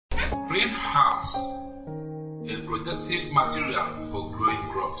greenhouse, a protective material for growing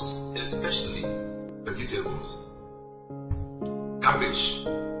crops, especially vegetables. Cabbage,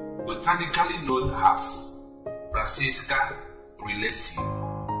 botanically known as Brassica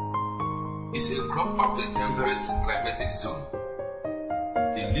is a crop of the temperate climatic zone.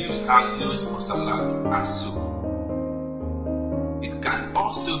 The leaves are used for salad and soup. It can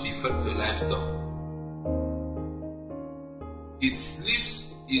also be fed to livestock. Its leaves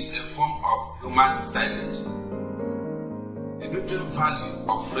is a form of human silage. The nutrient value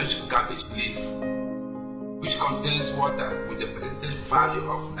of fresh cabbage leaf, which contains water with a percentage value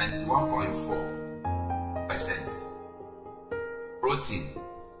of 91.4%, protein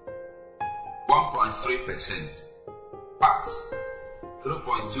 1.3%, fat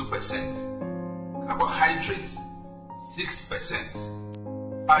 0.2%, carbohydrates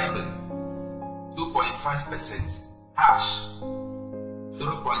 6%, fiber 2.5%, ash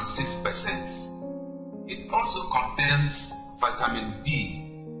 0.6%. It also contains vitamin B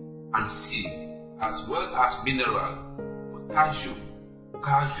and C, as well as mineral, potassium,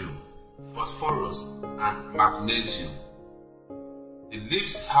 calcium, phosphorus, and magnesium. The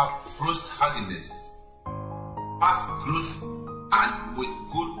leaves have frost hardiness, fast growth, and with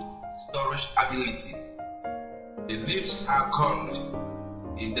good storage ability. The leaves are called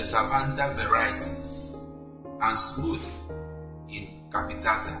in the Savannah varieties and smooth in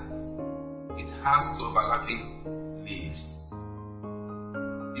Capitata. It has overlapping leaves.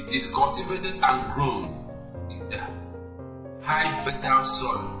 It is cultivated and grown in the high fertile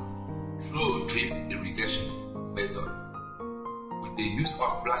soil through drip irrigation method with the use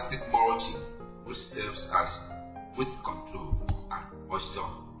of plastic mulching, which serves as weed control and moisture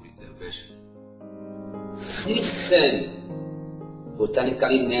preservation. Sesame,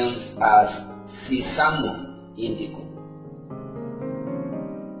 botanically known as Sesamum indicum.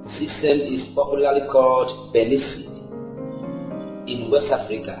 Sesame is popularly called Beniseed in West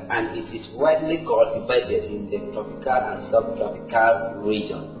Africa, and it is widely cultivated in the tropical and subtropical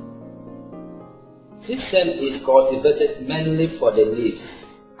region. Sesame is cultivated mainly for the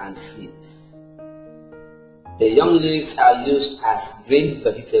leaves and seeds. The young leaves are used as green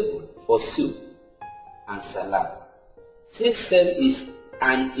vegetable for soup and salad. Sesame is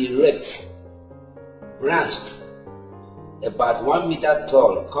an erect, branched, about 1 meter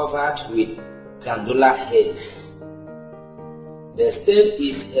tall, covered with glandular heads. The stem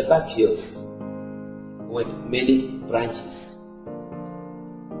is herbaceous with many branches.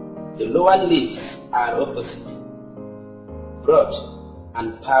 The lower leaves are opposite, broad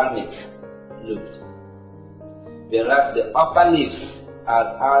and palmate-lobed, whereas the upper leaves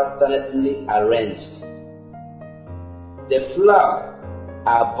are alternately arranged. The flowers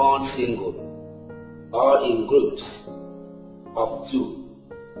are borne single or in groups of 2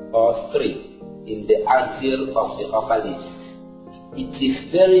 or 3 in the axial of the upper leaves. It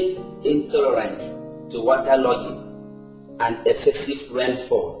is very intolerant to waterlogging and excessive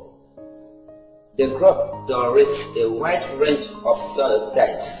rainfall. The crop tolerates a wide range of soil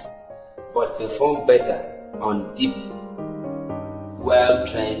types, but performs better on deep,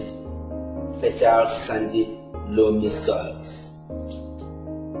 well-drained, fertile, sandy, loamy soils.